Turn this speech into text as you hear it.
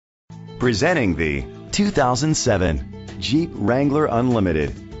Presenting the 2007 Jeep Wrangler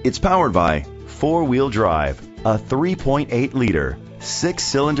Unlimited. It's powered by four-wheel drive, a 3.8-liter,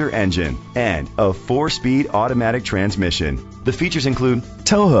 six-cylinder engine, and a four-speed automatic transmission. The features include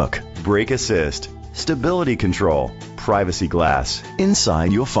tow hook, brake assist, stability control, privacy glass.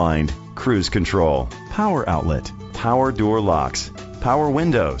 Inside you'll find cruise control, power outlet, power door locks, power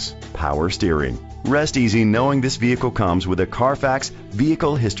windows, power steering. Rest easy knowing this vehicle comes with a Carfax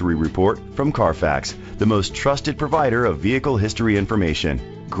Vehicle History Report from Carfax, the most trusted provider of vehicle history information.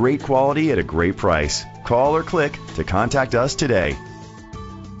 Great quality at a great price. Call or click to contact us today.